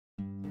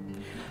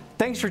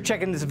Thanks for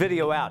checking this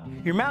video out.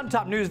 Your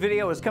Mountaintop News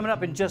video is coming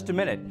up in just a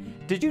minute.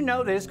 Did you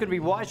know that it's going to be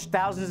watched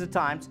thousands of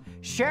times,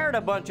 shared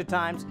a bunch of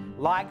times,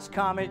 likes,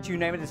 comments, you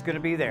name it, it's going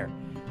to be there.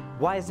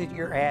 Why is it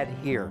your ad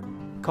here?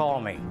 Call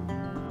me.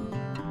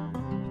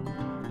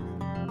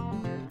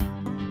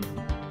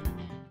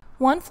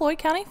 One Floyd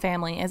County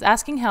family is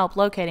asking help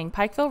locating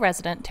Pikeville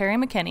resident Terry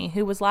McKinney,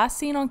 who was last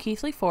seen on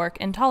Keithley Fork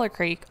in Taller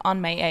Creek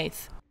on May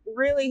 8th.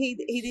 Really,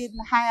 he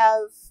didn't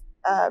have,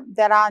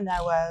 that I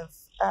know of.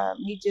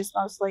 He just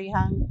mostly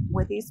hung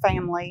with his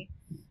family.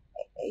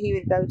 He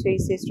would go to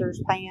his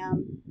sisters,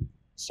 Pam,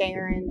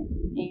 Sharon,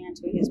 and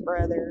to his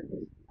brother,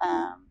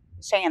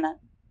 Shannon.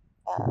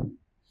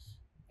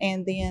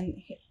 And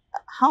then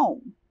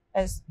home.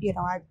 As you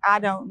know, I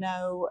don't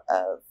know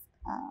of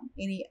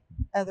any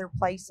other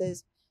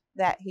places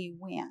that he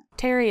went.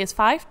 Terry is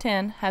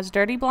 5'10", has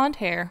dirty blonde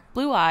hair,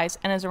 blue eyes,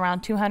 and is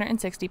around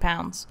 260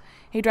 pounds.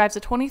 He drives a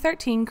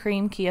 2013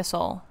 cream Kia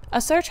Soul. A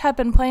search had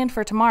been planned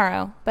for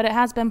tomorrow, but it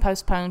has been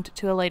postponed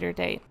to a later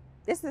date.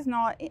 This is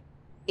not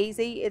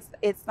easy.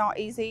 It's not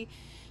easy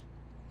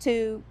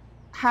to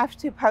have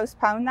to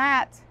postpone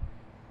that.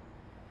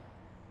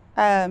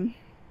 And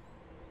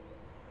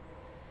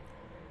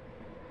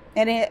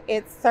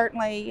it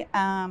certainly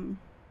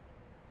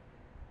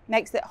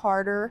makes it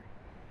harder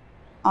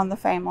on the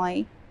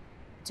family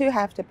to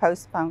have to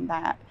postpone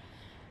that.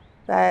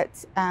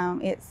 But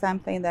it's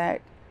something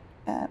that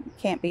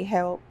can't be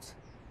helped.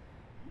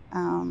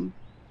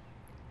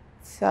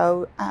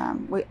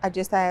 I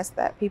just ask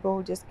that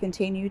people just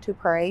continue to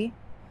pray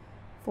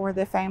for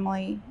the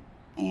family,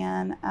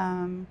 and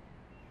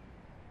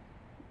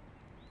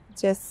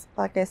just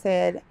like I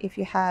said, if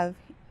you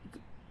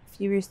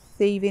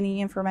receive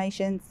any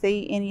information,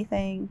 see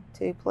anything,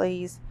 to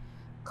please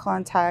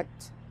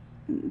contact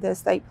the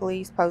state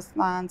police, post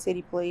line,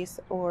 city police,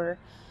 or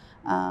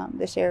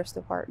the sheriff's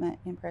department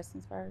in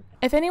Prestonsburg.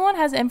 If anyone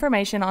has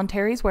information on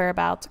Terry's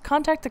whereabouts,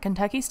 contact the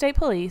Kentucky State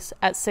Police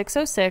at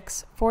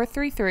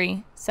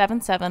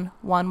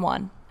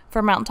 606-433-7711.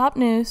 For Mountaintop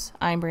News,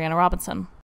 I'm Brianna Robinson.